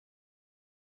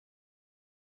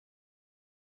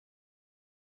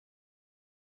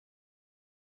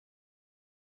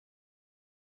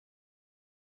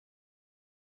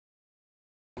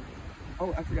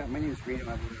Oh, I forgot. My name is Reno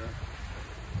Abellira.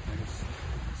 It's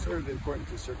sort of important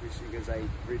to surf racing because I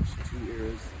bridged two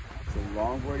eras: the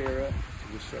longboard era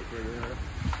to the shortboard era.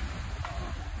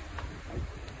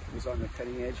 I was on the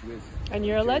cutting edge with. And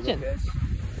you're a legend. Lopez.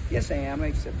 Yes, I am. I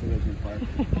accept the legend part.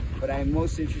 But I'm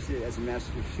most interested as a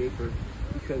master shaper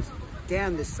because,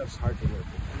 damn, this stuff's hard to work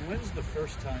with. And when's the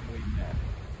first time we met?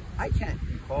 I can't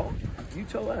recall. You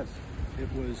tell us.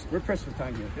 We're pressed for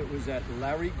time here. It was at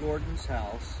Larry Gordon's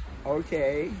house.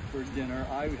 Okay. For dinner.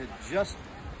 I had just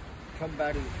come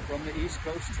back from the East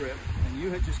Coast trip, and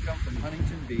you had just come from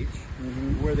Huntington Beach,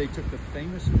 where they took the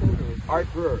famous photo of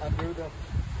Art Brewer under the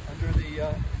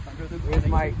with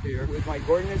my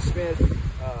Gordon and Smith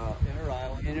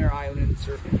inner island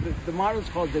surfing. The model is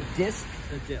called the disc.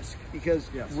 The disc. Because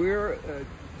we're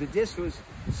the disc was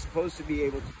supposed to be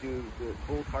able to do the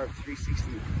full carb 360.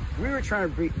 We were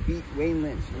trying to beat Wayne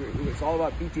Lynch. It was all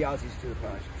about beat the Aussies to the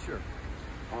punch. Sure.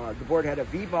 The board had a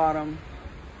V bottom.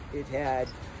 It had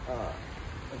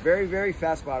a very, very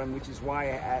fast bottom, which is why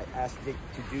I asked Dick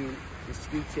to do the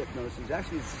ski tip nose. It was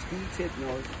actually the ski tip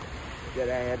nose that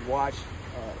I had watched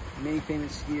many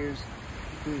famous skiers,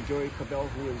 including Joey Cabell,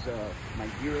 who was my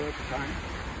hero at the time.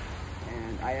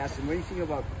 And I asked him, what do you think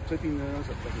about flipping the nose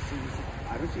up? Like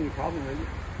I don't see any problem with it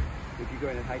if you're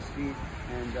going at high speed.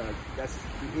 And that's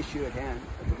the issue at hand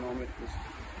at the moment is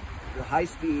the high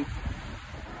speed,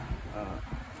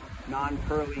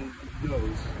 non-curling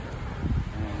nose.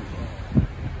 And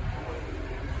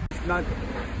it's not,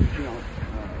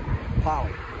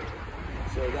 poly.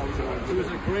 So that was it was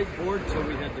a great board till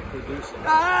we had to produce it.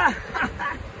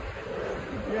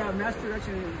 Yeah, mass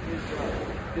production is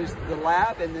there's the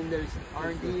lab, and then there's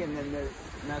R&D, and then there's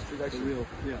mass production.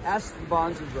 Ask the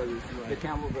Bonzer brothers, the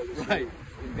Campbell brothers, who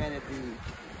invented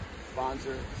the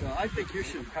Bonzer. So I think you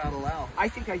should paddle out. I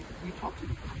think you talk to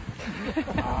me.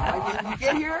 You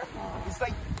get here, it's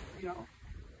like,